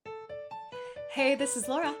Hey, this is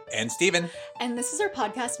Laura. And Steven. And this is our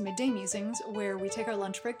podcast, Midday Musings, where we take our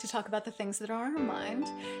lunch break to talk about the things that are on our mind.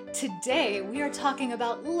 Today, we are talking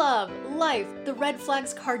about love, life, the Red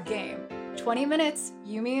Flags card game. 20 minutes,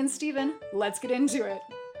 you, me, and Steven. Let's get into it.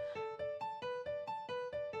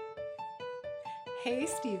 Hey,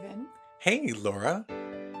 Steven. Hey, Laura.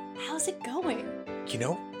 How's it going? You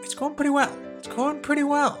know, it's going pretty well.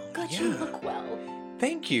 Good, Yeah. you look well.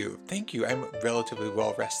 Thank you. I'm relatively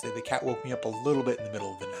well rested. The cat woke me up a little bit in the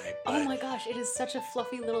middle of the night. Oh my gosh, it is such a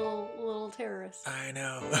fluffy little terrorist. I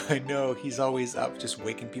know. He's always up, just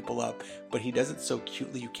waking people up. But he does it so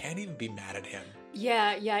cutely, you can't even be mad at him.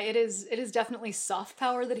 Yeah, it is definitely soft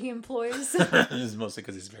power that he employs. It's mostly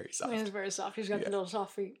because he's very soft. He's very soft. He's got the little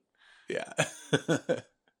soft feet. Yeah.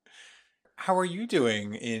 How are you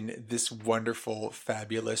doing in this wonderful,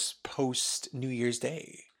 fabulous post-New Year's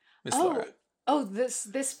Day, Miss Laura? Oh,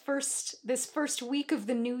 this first week of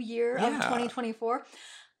the new year of 2024.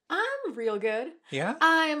 I'm real good. Yeah?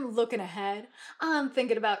 I'm looking ahead. I'm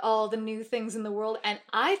thinking about all the new things in the world, and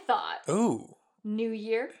I thought, Ooh. New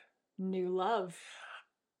year, new love.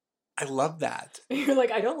 I love that. You're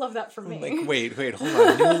like, I don't love that for me. Like, wait, hold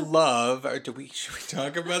on. New love. Or should we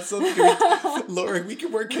talk about something? Laura, we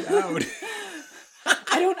can work it out.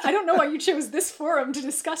 I don't know why you chose this forum to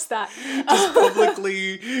discuss that. Just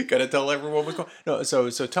publicly gotta tell everyone what's going on. No, so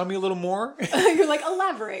tell me a little more. You're like,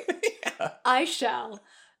 elaborate. Yeah. I shall.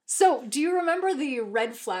 So, do you remember the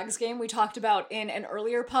Red Flags game we talked about in an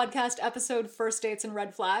earlier podcast episode, First Dates and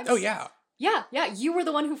Red Flags? Oh, yeah. Yeah. You were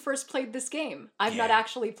the one who first played this game. I've not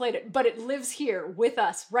actually played it, but it lives here with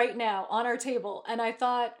us right now on our table. And I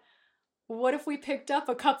thought, what if we picked up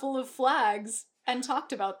a couple of flags and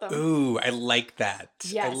talked about them? Ooh, I like that.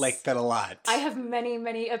 Yes. I like that a lot. I have many,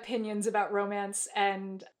 many opinions about romance,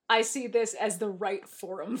 and I see this as the right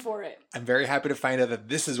forum for it. I'm very happy to find out that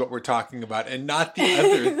this is what we're talking about and not the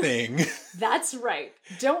other thing. That's right.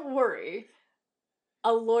 Don't worry.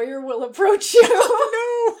 A lawyer will approach you. Oh, no.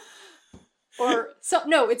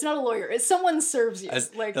 No, it's not a lawyer. It's someone serves you.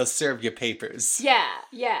 They'll serve you papers.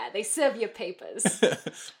 Yeah, they serve you papers.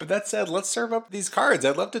 But that said, let's serve up these cards.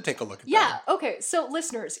 I'd love to take a look at them. Yeah, okay. So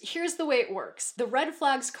listeners, here's the way it works. The Red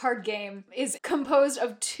Flags card game is composed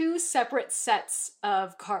of two separate sets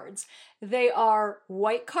of cards. They are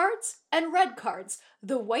white cards and red cards.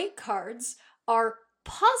 The white cards are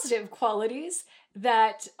positive qualities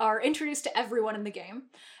that are introduced to everyone in the game.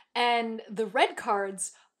 And the red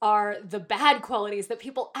cards are the bad qualities that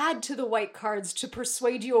people add to the white cards to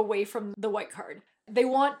persuade you away from the white card. They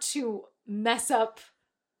want to mess up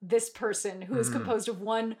this person who is composed of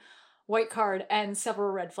one white card and several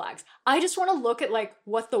red flags. I just want to look at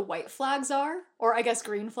what the white flags are, or I guess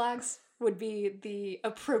green flags would be the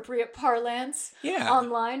appropriate parlance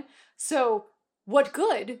online. So what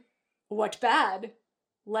good? What bad?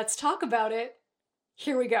 Let's talk about it.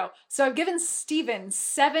 Here we go. So I've given Steven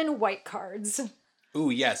 7 white cards. Ooh,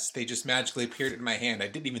 yes. They just magically appeared in my hand. I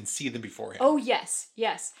didn't even see them beforehand. Oh, yes.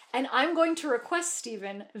 And I'm going to request,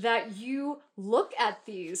 Steven, that you look at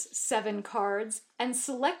these 7 cards and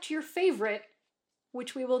select your favorite,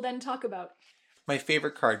 which we will then talk about. My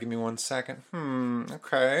favorite card. Give me 1 second.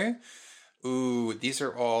 Okay. Ooh, these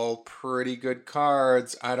are all pretty good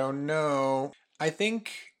cards. I don't know. I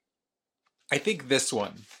think this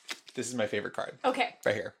one. This is my favorite card. Okay.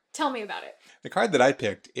 Right here. Tell me about it. The card that I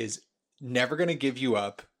picked is never gonna give you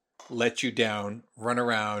up, let you down, run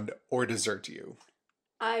around, or desert you.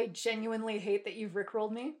 I genuinely hate that you've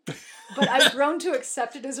rickrolled me, but I've grown to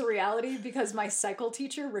accept it as a reality because my cycle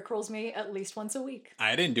teacher rickrolls me at least once a week.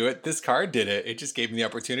 I didn't do it. This card did it. It just gave me the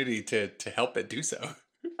opportunity to help it do so.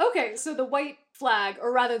 Okay, so the white flag,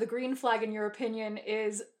 or rather the green flag in your opinion,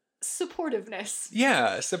 is supportiveness.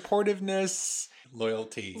 Yeah, supportiveness.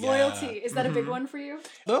 Loyalty. Is that a big one for you?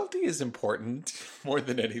 Loyalty is important. More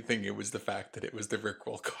than anything, it was the fact that it was the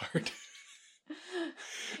Rickroll card.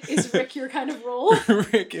 Is Rick your kind of role?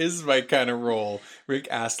 Rick is my kind of role. Rick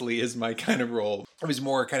Astley is my kind of role. It was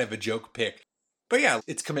more kind of a joke pick. But yeah,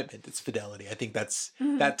 it's commitment. It's fidelity. I think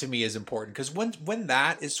that to me is important because when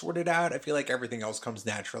that is sorted out, I feel like everything else comes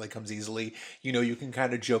naturally, comes easily. You know, you can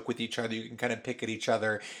kind of joke with each other. You can kind of pick at each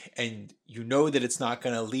other. And you know that it's not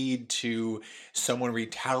going to lead to someone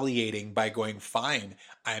retaliating by going, fine,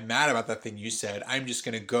 I'm mad about that thing you said. I'm just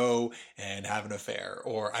going to go and have an affair.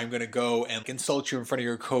 Or I'm going to go and insult you in front of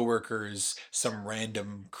your coworkers some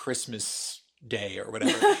random Christmas day or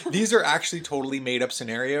whatever. These are actually totally made up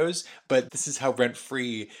scenarios, but this is how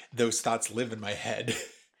rent-free those thoughts live in my head.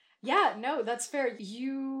 Yeah, no, that's fair.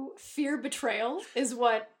 You fear betrayal is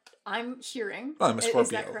what I'm hearing. Well, I'm a Scorpio. Is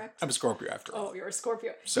that correct? I'm a Scorpio after all. Oh, you're a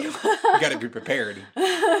Scorpio. So you got to be prepared.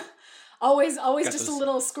 Always Got just a those-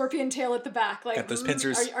 little scorpion tail at the back. Like, Got those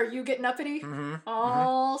pincers. Are you getting uppity? Mm-hmm.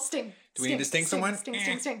 Oh, sting. Do we need to sting someone?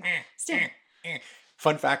 Sting.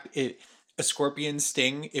 Fun fact, a scorpion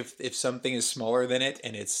sting, if something is smaller than it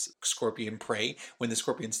and it's scorpion prey, when the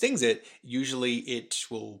scorpion stings it, usually it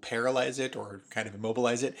will paralyze it or kind of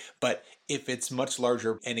immobilize it. But if it's much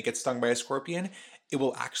larger and it gets stung by a scorpion, it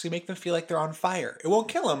will actually make them feel like they're on fire. It won't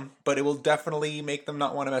kill them, but it will definitely make them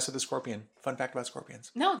not want to mess with the scorpion. Fun fact about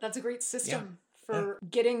scorpions. No, that's a great system for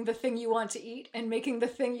getting the thing you want to eat and making the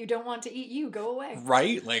thing you don't want to eat you go away.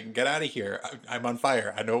 Right? Like, get out of here. I'm on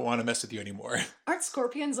fire. I don't want to mess with you anymore. Aren't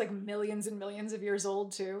scorpions like millions and millions of years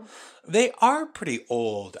old too? They are pretty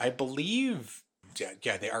old. I believe,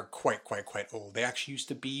 yeah, they are quite old. They actually used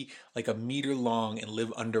to be like a meter long and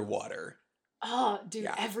live underwater. Oh, dude,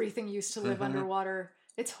 Yeah. everything used to live underwater.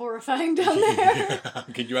 It's horrifying down there.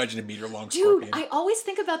 Can you imagine a meter long Dude, scorpion? I always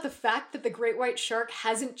think about the fact that the great white shark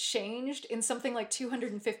hasn't changed in something like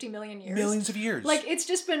 250 million years. Millions of years. Like, it's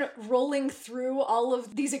just been rolling through all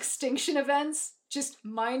of these extinction events, just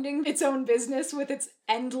minding its own business with its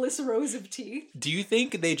endless rows of teeth. Do you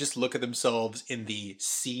think they just look at themselves in the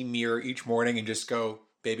sea mirror each morning and just go,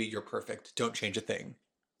 baby, you're perfect. Don't change a thing.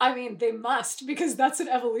 I mean, they must, because that's what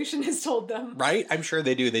evolution has told them. Right? I'm sure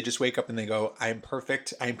they do. They just wake up and they go, I'm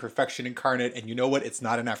perfect. I'm perfection incarnate. And you know what? It's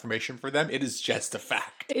not an affirmation for them. It is just a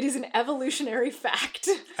fact. It is an evolutionary fact.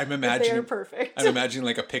 I'm They are imagining perfect. I'm imagining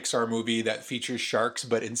like a Pixar movie that features sharks,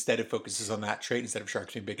 but instead it focuses on that trait instead of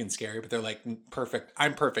sharks being big and scary. But they're like, perfect.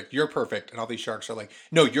 I'm perfect. You're perfect. And all these sharks are like,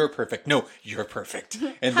 no, you're perfect. No, you're perfect.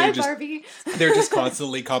 And Hi, they're just Barbie. they're just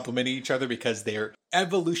constantly complimenting each other because they're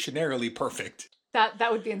evolutionarily perfect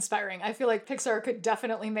That would be inspiring. I feel like Pixar could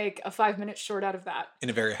definitely make a 5-minute short out of that. in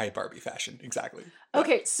a very high Barbie fashion. Exactly.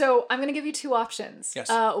 Okay, so I'm going to give you 2 options. Yes.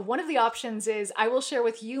 One of the options is I will share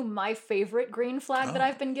with you my favorite green flag that Oh.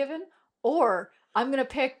 I've been given, or I'm going to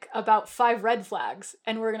pick about 5 red flags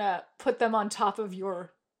and we're going to put them on top of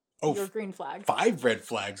your green flag. 5 red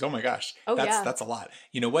flags. Oh my gosh. Oh, yeah. That's a lot.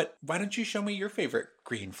 You know what? Why don't you show me your favorite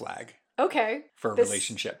green flag Okay. for a This-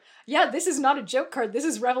 relationship? Yeah, this is not a joke card. This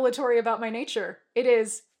is revelatory about my nature. It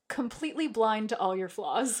is completely blind to all your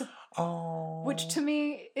flaws, Oh. which to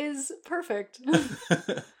me is perfect.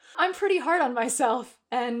 I'm pretty hard on myself,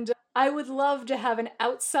 and I would love to have an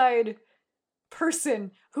outside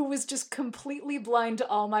person who was just completely blind to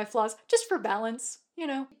all my flaws, just for balance, you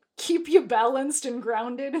know, keep you balanced and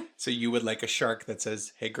grounded. So you would like a shark that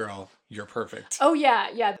says, hey girl, you're perfect. Oh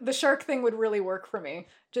yeah, the shark thing would really work for me.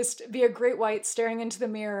 Just be a great white staring into the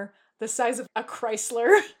mirror, the size of a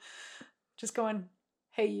Chrysler, just going,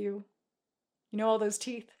 hey you know all those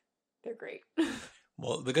teeth? They're great.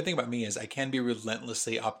 Well, the good thing about me is I can be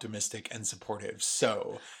relentlessly optimistic and supportive.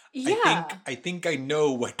 So Yeah. I think I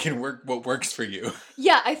know what works for you.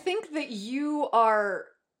 Yeah, I think that you are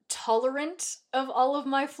tolerant of all of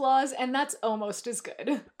my flaws, and that's almost as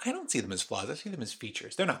good. I don't see them as flaws. I see them as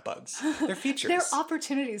features. They're not bugs. They're features. They're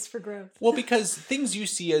opportunities for growth. Well, because things you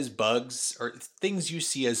see as bugs or things you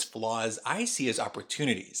see as flaws, I see as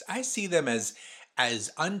opportunities. I see them as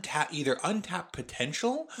either untapped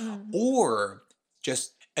potential or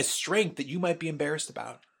just a strength that you might be embarrassed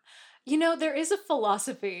about. You know, there is a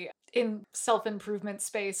philosophy in self-improvement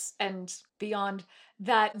space and beyond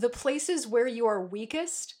that the places where you are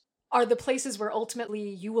weakest are the places where ultimately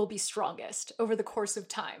you will be strongest over the course of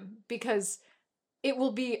time, because it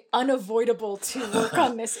will be unavoidable to work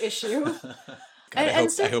on this issue. God, And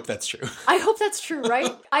so- I hope that's true. I hope that's true,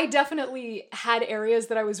 right? I definitely had areas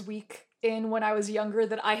that I was weak in when I was younger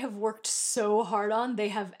that I have worked so hard on, they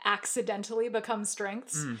have accidentally become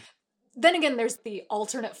strengths. Then again, there's the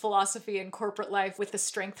alternate philosophy in corporate life with the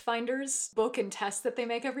Strength Finders book and test that they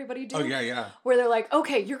make everybody do. Oh, yeah. Where they're like,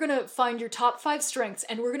 okay, you're going to find your top 5 strengths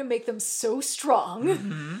and we're going to make them so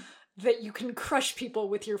strong that you can crush people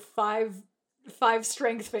with your five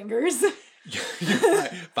strength fingers. Your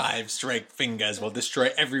 5 strength fingers will destroy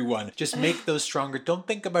everyone. Just make those stronger. Don't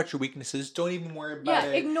think about your weaknesses. Don't even worry about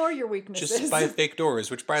it. Ignore your weaknesses. Just buy fake doors,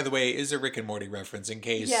 which, by the way, is a Rick and Morty reference in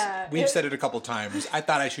case. Yeah, We've said it a couple times. I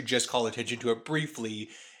thought I should just call attention to it briefly.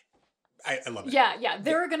 I love it. Yeah.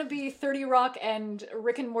 There are going to be 30 Rock and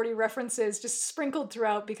Rick and Morty references just sprinkled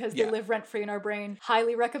throughout because they live rent-free in our brain.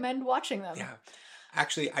 Highly recommend watching them. Yeah.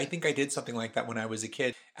 Actually, I think I did something like that when I was a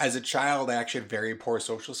kid. As a child, I actually had very poor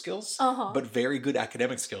social skills, but very good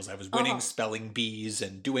academic skills. I was winning spelling bees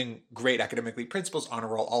and doing great academically, principals, honor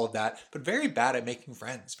roll, all of that, but very bad at making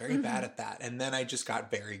friends, very bad at that. And then I just got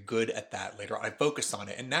very good at that later on. I focused on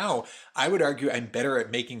it. And now I would argue I'm better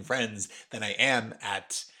at making friends than I am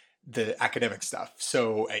at the academic stuff.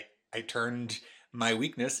 So I turned my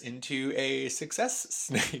weakness into a success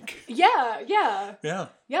snake. Yeah, yeah. Yeah.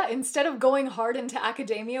 Yeah, instead of going hard into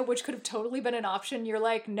academia, which could have totally been an option, you're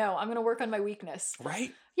like, no, I'm going to work on my weakness.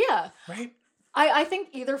 Right? Yeah. Right? I think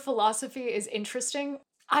either philosophy is interesting.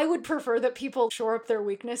 I would prefer that people shore up their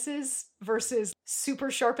weaknesses versus super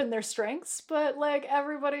sharpen their strengths, but like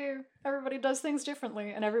everybody does things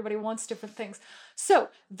differently and everybody wants different things. So,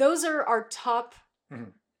 those are our top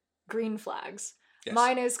green flags. Yes.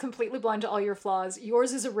 Mine is completely blind to all your flaws.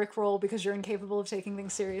 Yours is a Rickroll because you're incapable of taking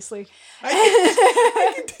things seriously.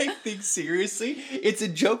 I can take things seriously. It's a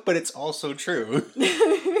joke, but it's also true.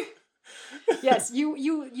 Yes,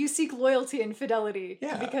 you seek loyalty and fidelity.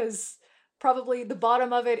 Yeah. Because probably the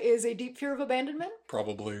bottom of it is a deep fear of abandonment.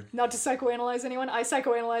 Probably. Not to psychoanalyze anyone. I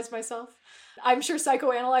psychoanalyze myself. I'm sure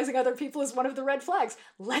psychoanalyzing other people is one of the red flags.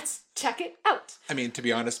 Let's check it out. I mean, to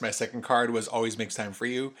be honest, my second card was always makes time for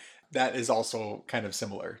you. That is also kind of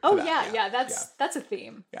similar. Oh, yeah, that's a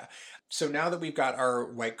theme. Yeah. So now that we've got our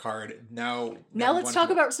white card, now let's talk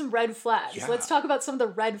about some red flags. Yeah. Let's talk about some of the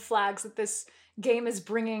red flags that this game is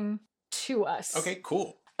bringing to us. Okay,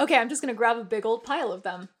 cool. Okay, I'm just going to grab a big old pile of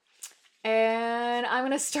them. And I'm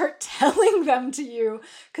going to start telling them to you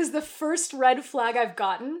because the first red flag I've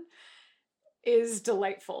gotten is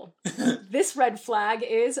delightful. This red flag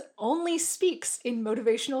is only speaks in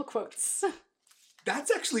motivational quotes.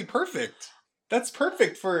 That's actually perfect. That's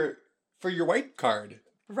perfect for your white card.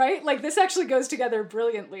 Right? Like, this actually goes together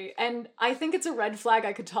brilliantly. And I think it's a red flag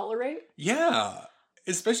I could tolerate. Yeah.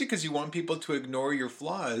 Especially because you want people to ignore your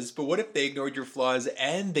flaws. But what if they ignored your flaws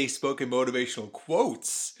and they spoke in motivational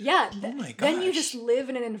quotes? Yeah. Oh my gosh. Then you just live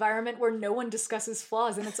in an environment where no one discusses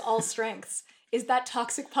flaws and it's all strengths. Is that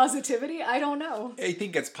toxic positivity? I don't know. I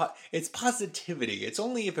think it's positivity. It's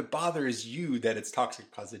only if it bothers you that it's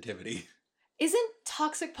toxic positivity. Isn't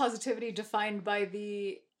toxic positivity defined by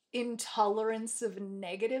the intolerance of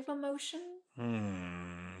negative emotion?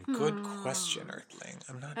 Good question, Earthling.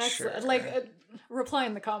 I'm not sure. Reply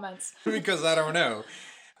in the comments. Because I don't know.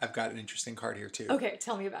 I've got an interesting card here too. Okay,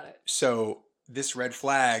 tell me about it. So this red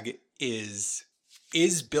flag is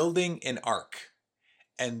building an arc.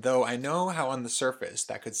 And though I know how on the surface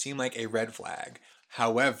that could seem like a red flag,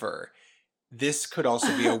 however, this could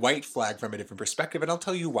also be a white flag from a different perspective, and I'll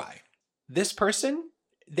tell you why. This person,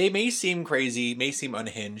 they may seem crazy, may seem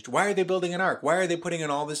unhinged. Why are they building an arc? Why are they putting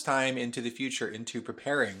in all this time into the future, into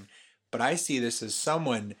preparing? But I see this as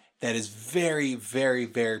someone that is very, very,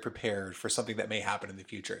 very prepared for something that may happen in the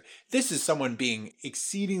future. This is someone being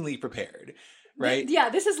exceedingly prepared, right? Yeah,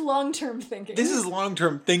 this is long-term thinking. This is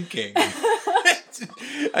long-term thinking.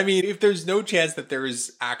 I mean, if there's no chance that there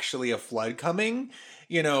is actually a flood coming,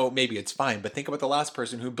 you know, maybe it's fine. But think about the last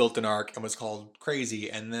person who built an ark and was called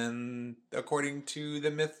crazy. And then, according to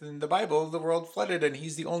the myth in the Bible, the world flooded and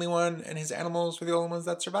he's the only one and his animals were the only ones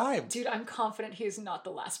that survived. Dude, I'm confident he is not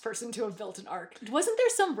the last person to have built an ark. Wasn't there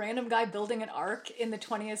some random guy building an ark in the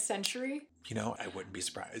 20th century? You know, I wouldn't be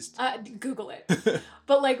surprised. Google it.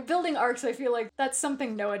 But like building arcs, I feel like that's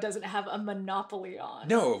something Noah doesn't have a monopoly on.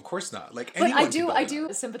 No, of course not. Like, but I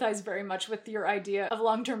do sympathize very much with your idea of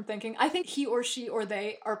long-term thinking. I think he or she or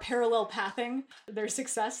they are parallel pathing their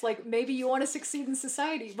success. Like, maybe you want to succeed in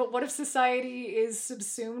society, but what if society is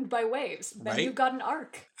subsumed by waves? Then you've got an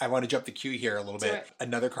arc. I want to jump the queue here a little bit. Right.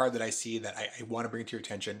 Another card that I see that I want to bring to your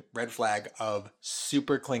attention, red flag of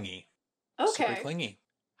super clingy. Okay. Super clingy.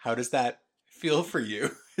 How does that feel for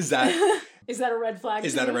you? Is that a red flag?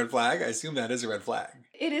 Is that a red flag? I assume that is a red flag.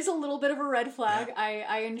 It is a little bit of a red flag. Yeah.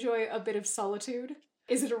 I enjoy a bit of solitude.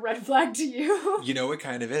 Is it a red flag to you? You know, it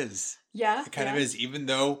kind of is. Yeah. It kind of is. Even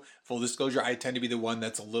though, full disclosure, I tend to be the one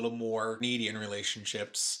that's a little more needy in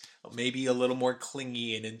relationships, maybe a little more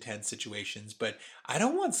clingy in intense situations, but I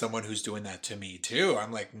don't want someone who's doing that to me too.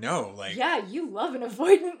 I'm like, no, like. Yeah, you love an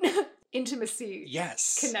avoidant intimacy.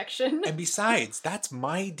 Yes. Connection. And besides, that's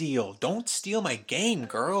my deal. Don't steal my game,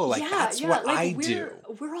 girl. Like, that's what like, I do.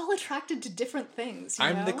 We're all attracted to different things.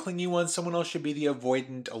 I'm the clingy one. Someone else should be the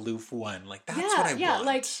avoidant, aloof one. Like, that's what I want. Yeah,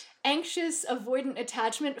 like anxious, avoidant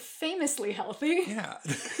attachment, famously healthy. Yeah.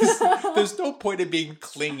 There's no point in being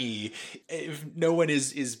clingy if no one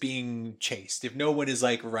is being chased, if no one is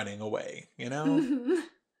like running away, you know? Mm-hmm.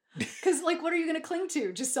 Because, like, what are you going to cling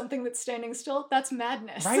to? Just something that's standing still? That's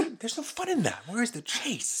madness. Right? There's no fun in that. Where's the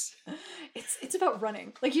chase? It's about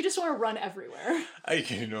running. Like, you just want to run everywhere. I'm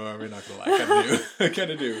not going to lie. I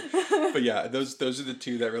kind of do. But yeah, those are the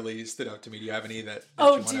two that really stood out to me. Do you have any that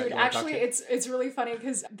actually, it's really funny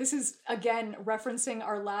because this is, again, referencing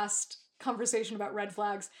our last conversation about red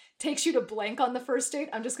flags. Takes you to blank on the first date.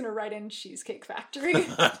 I'm just going to write in Cheesecake Factory.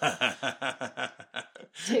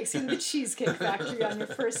 Takes you to the Cheesecake Factory on your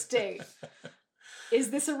first date.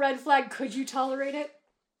 Is this a red flag? Could you tolerate it?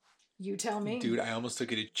 You tell me. Dude, I almost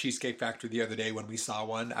took it to Cheesecake Factory the other day when we saw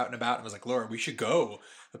one out and about and was like, Laura, we should go.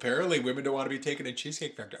 Apparently, women don't want to be taken to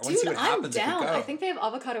Cheesecake Factory. I want to see what happens if we go. I think they have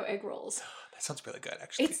avocado egg rolls. That sounds really good,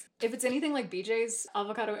 actually. If it's anything like BJ's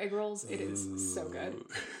avocado egg rolls, it is so good.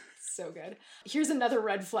 So good. Here's another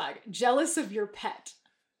red flag. Jealous of your pet.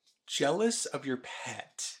 Jealous of your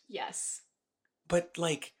pet? Yes. But,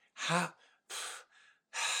 like, how...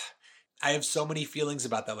 I have so many feelings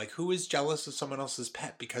about that. Like, who is jealous of someone else's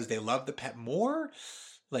pet because they love the pet more?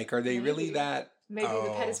 Like, are they really that... Maybe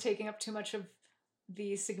the pet is taking up too much of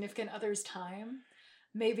the significant other's time.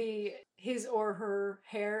 Maybe his or her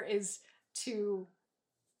hair is too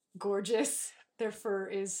gorgeous. Their fur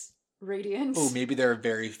is radiant. Oh, maybe they're a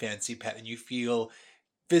very fancy pet and you feel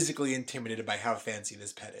physically intimidated by how fancy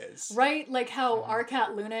this pet is. Right? Like how our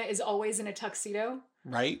cat Luna is always in a tuxedo.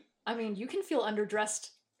 Right? I mean, you can feel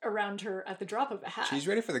underdressed around her at the drop of a hat. She's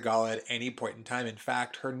ready for the gala at any point in time. In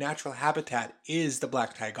fact, her natural habitat is the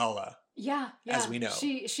black tie gala. Yeah. As we know.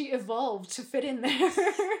 She evolved to fit in there.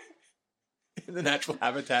 The natural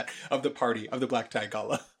habitat of the party of the black tie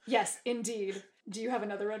gala. Yes, indeed. Do you have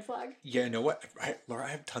another red flag? Yeah, you know what? Laura, I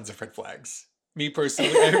have tons of red flags. Me personally,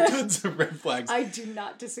 I have tons of red flags. I do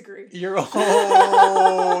not disagree. You're welcome,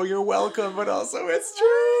 but also it's true.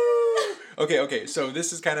 Okay, so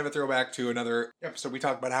this is kind of a throwback to another episode. We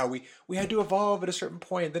talked about how we had to evolve at a certain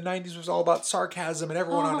point. The 90s was all about sarcasm, and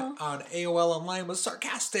everyone on AOL Online was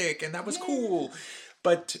sarcastic, and that was cool.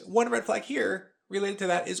 But one red flag here related to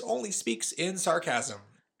that is only speaks in sarcasm.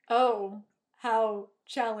 Oh, how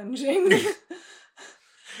challenging.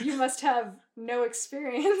 You must have no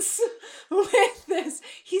experience with this.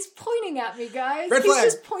 He's pointing at me, guys. Red flag.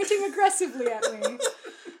 He's just pointing aggressively at me.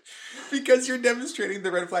 Because you're demonstrating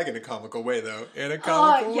the red flag in a comical way, though. In a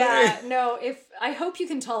comical way. No, I hope you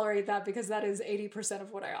can tolerate that because that is 80%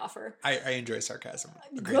 of what I offer. I enjoy sarcasm.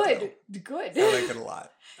 Good. I like it a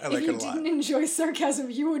lot. If you didn't enjoy sarcasm,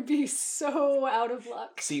 you would be so out of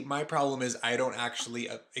luck. See, my problem is I don't actually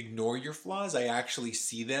ignore your flaws. I actually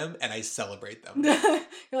see them and I celebrate them.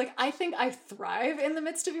 You're like, I think I thrive in the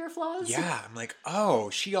midst of your flaws. Yeah, I'm like, oh,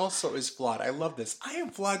 she also is flawed. I love this. I am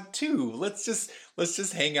flawed too. Let's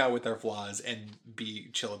just hang out with our flaws and be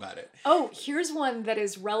chill about it. Oh, here's one that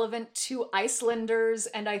is relevant to Icelanders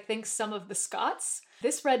and I think some of the Scots.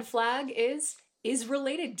 This red flag is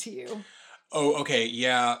related to you. Oh, okay.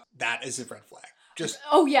 Yeah, that is a red flag.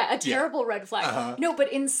 A terrible red flag. Uh-huh. No,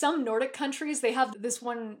 but in some Nordic countries, they have this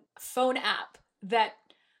one phone app that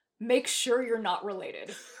makes sure you're not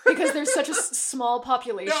related because there's such a small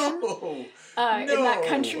population in that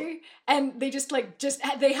country, and they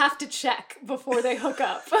they have to check before they hook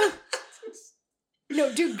up.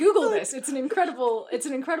 No, dude, Google this. It's an incredible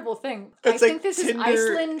thing. I think this Tinder. Is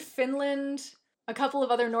Iceland, Finland, a couple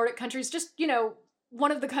of other Nordic countries. Just,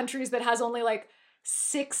 one of the countries that has only like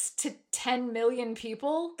 6 to 10 million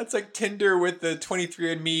people. That's like Tinder with the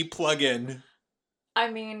 23andMe plugin. I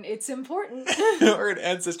mean, it's important. Or an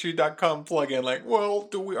Ancestry.com plugin. Like, well,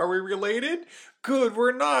 are we related? Good,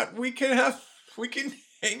 we're not. We can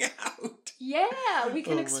hang out. Yeah, we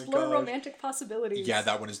can explore romantic possibilities. Yeah,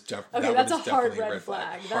 that one is definitely. Okay, that's a hard red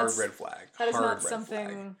flag. Hard red flag. That is not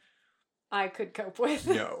something I could cope with.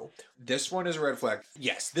 No. This one is a red flag.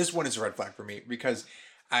 Yes, this one is a red flag for me because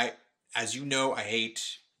as you know, I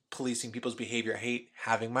hate policing people's behavior. I hate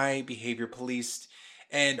having my behavior policed.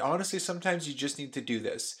 And honestly, sometimes you just need to do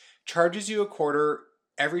this. Charges you $0.25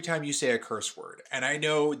 every time you say a curse word. And I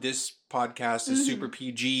know this podcast is super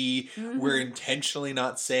PG. Mm-hmm. We're intentionally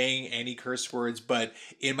not saying any curse words, but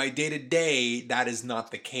in my day-to-day, that is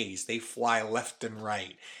not the case. They fly left and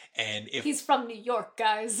right. And if he's from New York,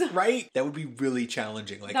 guys. Right? That would be really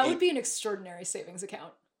challenging. Like that would be an extraordinary savings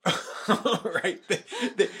account. Right?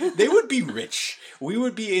 They would be rich. We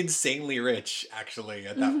would be insanely rich, actually,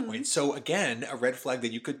 at that point. So again, a red flag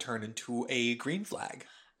that you could turn into a green flag.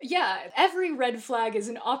 Yeah, every red flag is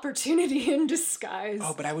an opportunity in disguise.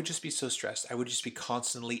 Oh, but I would just be so stressed. I would just be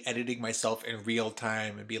constantly editing myself in real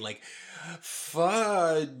time and be like,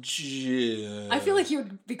 fudge. I feel like you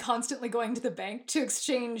would be constantly going to the bank to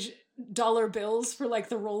exchange dollar bills for like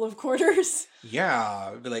the roll of quarters.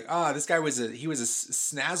 Yeah, be like, this guy was a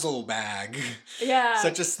snazzle bag. Yeah.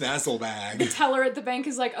 Such a snazzle bag. The teller at the bank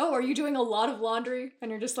is like, oh, are you doing a lot of laundry? And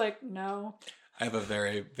you're just like, no. I have a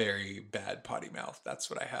very, very bad potty mouth. That's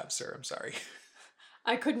what I have, sir. I'm sorry.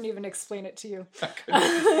 I couldn't even explain it to you.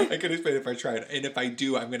 I could explain it if I tried. And if I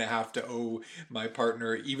do, I'm going to have to owe my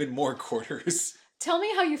partner even more quarters. Tell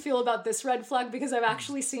me how you feel about this red flag because I've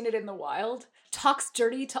actually seen it in the wild. Talks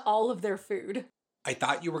dirty to all of their food. I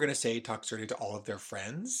thought you were going to say talk dirty to all of their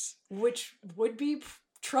friends. Which would be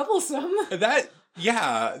troublesome. That's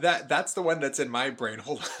the one that's in my brain.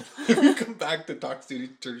 Hold on. Let me come back to talk dirty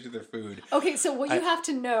to their food. Okay, so what you have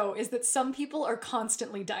to know is that some people are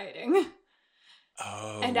constantly dieting.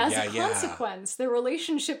 Oh, and as a consequence, their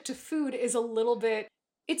relationship to food is a little bit,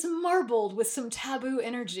 it's marbled with some taboo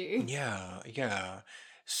energy. Yeah.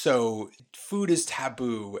 So food is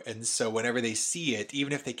taboo. And so whenever they see it,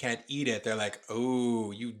 even if they can't eat it, they're like,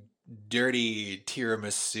 oh, you dirty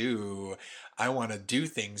tiramisu. I want to do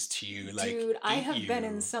things to you. Like, dude, I have been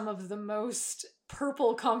in some of the most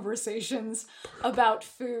purple conversations about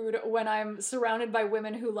food when I'm surrounded by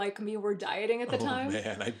women who, like me, were dieting at the time. Oh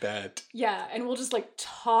man, I bet. Yeah, and we'll just like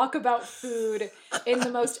talk about food in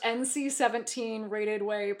the most NC-17 rated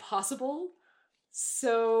way possible.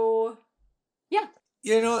 So, yeah.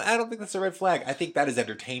 You know, I don't think that's a red flag. I think that is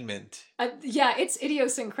entertainment. Yeah, it's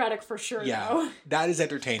idiosyncratic for sure, though. That is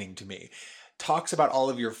entertaining to me. Talks about all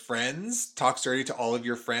of your friends, talks dirty to all of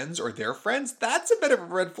your friends or their friends, that's a bit of a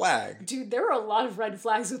red flag. Dude, there are a lot of red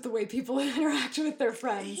flags with the way people interact with their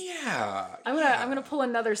friends. Yeah. I'm gonna pull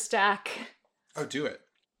another stack. Oh, do it.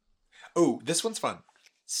 Oh, this one's fun.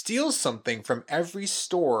 Steal something from every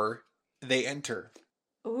store they enter.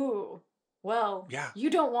 Ooh. Well, yeah.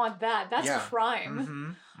 You don't want that. That's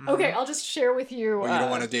crime. Mm-hmm. Okay, I'll just share with you. Well, you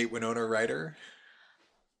don't want to date Winona Ryder?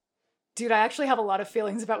 Dude, I actually have a lot of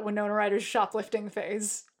feelings about Winona Ryder's shoplifting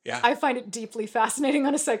phase. Yeah. I find it deeply fascinating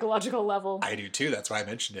on a psychological level. I do too. That's why I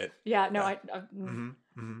mentioned it. Yeah, no,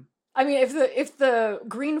 I mean, if the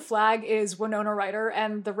green flag is Winona Ryder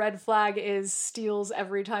and the red flag is steals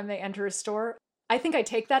every time they enter a store, I think I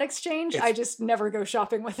take that exchange. I just never go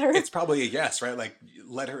shopping with her. It's probably a yes, right? Like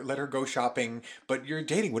let her go shopping, but you're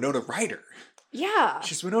dating Winona Ryder. Yeah.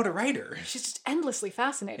 She's Winona Ryder. She's just endlessly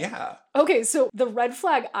fascinating. Yeah. Okay, so the red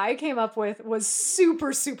flag I came up with was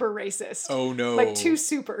super, super racist. Oh, no. Like 2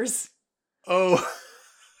 supers. Oh.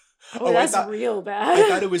 That's real bad. I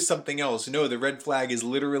thought it was something else. No, the red flag is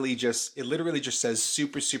literally just says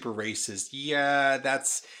super, super racist. Yeah,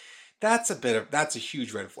 that's a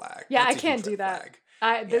huge red flag. Yeah, I can't do that.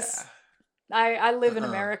 I live in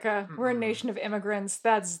America. We're a nation of immigrants.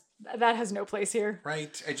 That has no place here.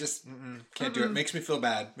 Right. I just can't do it. Makes me feel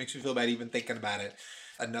bad. Makes me feel bad even thinking about it.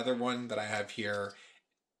 Another one that I have here.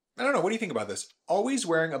 I don't know. What do you think about this? Always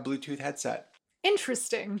wearing a Bluetooth headset.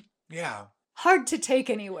 Interesting. Yeah. Hard to take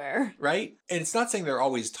anywhere. Right? And it's not saying they're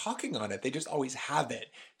always talking on it. They just always have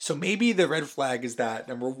it. So maybe the red flag is that,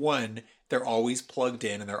 number one, they're always plugged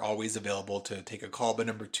in and they're always available to take a call. But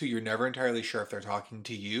number two, you're never entirely sure if they're talking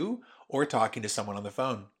to you or talking to someone on the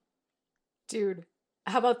phone. Dude,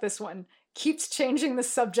 how about this one? Keeps changing the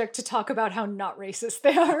subject to talk about how not racist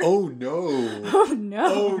they are. Oh, no. Oh, no.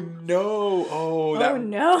 Oh, no. Oh,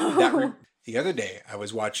 no. The other day, I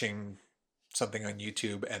was watching something on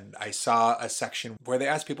YouTube and I saw a section where they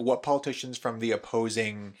asked people what politicians from the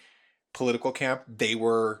opposing political camp they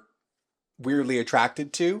were weirdly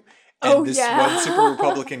attracted to. And one super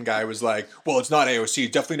Republican guy was like, well, it's not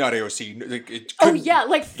AOC. Definitely not AOC.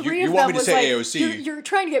 Like 3 of them you want me to was say like, AOC. You're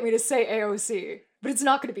trying to get me to say AOC, but it's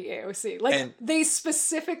not going to be AOC. Like, they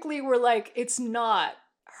specifically were like, it's not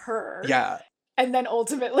her. Yeah. And then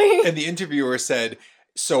ultimately. And the interviewer said,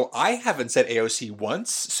 so I haven't said AOC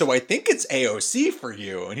once, so I think it's AOC for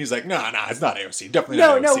you. And he's like, no, it's not AOC. Definitely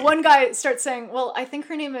not AOC. No, one guy starts saying, well, I think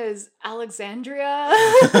her name is Alexandria.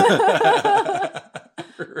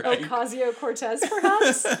 Right. Ocasio-Cortez,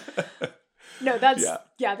 perhaps? No, that's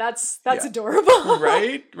adorable.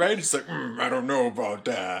 Right? It's like, I don't know about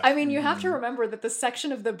that. I mean, you have to remember that the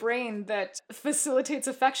section of the brain that facilitates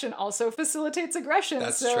affection also facilitates aggression.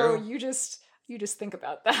 That's so true. you just think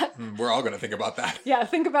about that. We're all going to think about that. Yeah,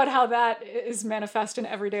 think about how that is manifest in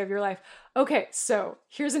every day of your life. Okay, so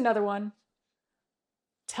here's another one.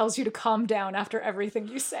 Tells you to calm down after everything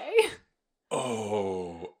you say.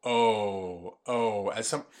 As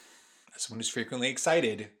someone who's frequently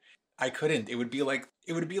excited, I couldn't. It would be like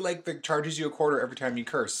the charges you a quarter every time you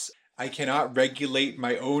curse. I cannot regulate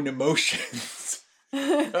my own emotions.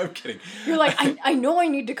 I'm kidding. You're like, I know I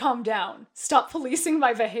need to calm down. Stop policing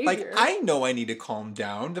my behavior. Like, I know I need to calm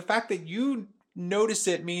down. The fact that you notice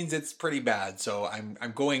it means it's pretty bad. So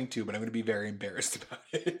I'm going to, but I'm going to be very embarrassed about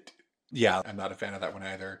it. Yeah, I'm not a fan of that one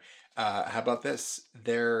either. How about this?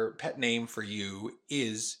 Their pet name for you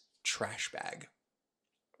is trash bag.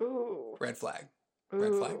 Ooh. Red flag.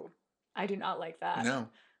 Red flag. I do not like that.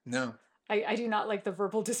 No. I do not like the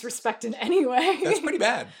verbal disrespect in any way. That's pretty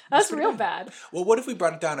bad. Real bad. Well, what if we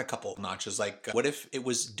brought it down a couple notches? Like, what if it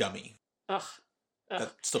was dummy? Ugh.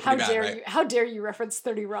 That's still How pretty bad, dare right? you? How dare you reference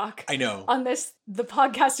 30 Rock I know. on this, the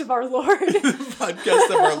podcast of our Lord? Podcast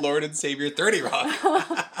of our Lord and Savior, 30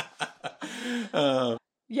 Rock.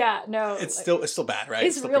 Yeah, no. It's still bad, right?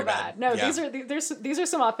 It's still real pretty bad. No, Yeah. these are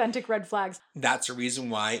some authentic red flags. That's a reason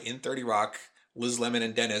why in 30 Rock, Liz Lemon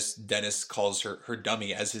and Dennis calls her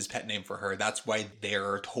dummy as his pet name for her. That's why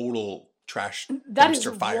they're a total trash That is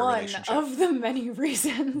dumpster fire one relationship. of the many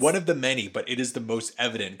reasons. One of the many, but it is the most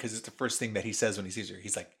evident because it's the first thing that he says when he sees her.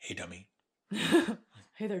 He's like, "Hey, dummy."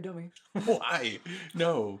 Hey there, dummy. Why?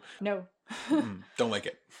 No. No. Don't like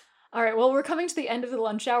it. All right, well, we're coming to the end of the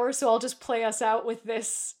lunch hour, so I'll just play us out with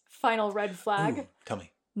this final red flag. Ooh, tell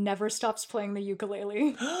me. Never stops playing the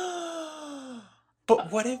ukulele.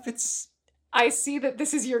 But what if it's... I see that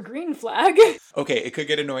this is your green flag. Okay, it could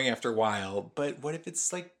get annoying after a while, but what if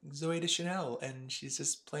it's like Zoe Deschanel and she's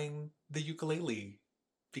just playing the ukulele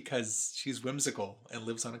because she's whimsical and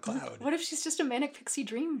lives on a cloud? What if she's just a manic pixie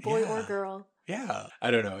dream boy or Yeah. girl? Yeah,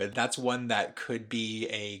 I don't know. That's one that could be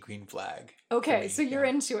a green flag. Okay, me, so you're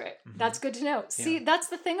yeah. into it. That's good to know. See, Yeah. that's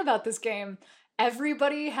the thing about this game.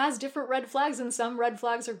 Everybody has different red flags, and some red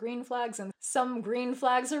flags are green flags, and some green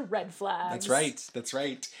flags are red flags. That's right. That's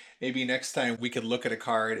right. Maybe next time we could look at a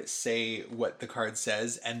card, say what the card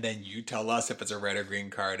says, and then you tell us if it's a red or green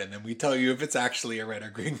card, and then we tell you if it's actually a red or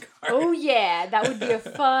green card. Oh, yeah. That would be a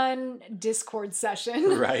fun Discord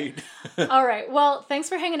session. Right. All right. Well, thanks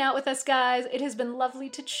for hanging out with us, guys. It has been lovely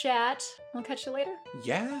to chat. I'll catch you later.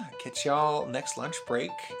 Yeah. Catch y'all next lunch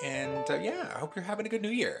break. And yeah, I hope you're having a good new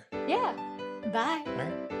year. Yeah. Bye. All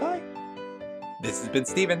right. Bye. This has been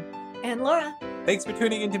Steven. And Laura. Thanks for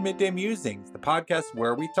tuning into Midday Musings, the podcast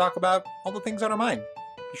where we talk about all the things on our mind.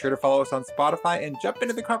 Be sure to follow us on Spotify and jump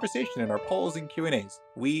into the conversation in our polls and Q&As.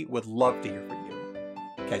 We would love to hear from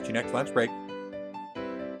you. Catch you next lunch break.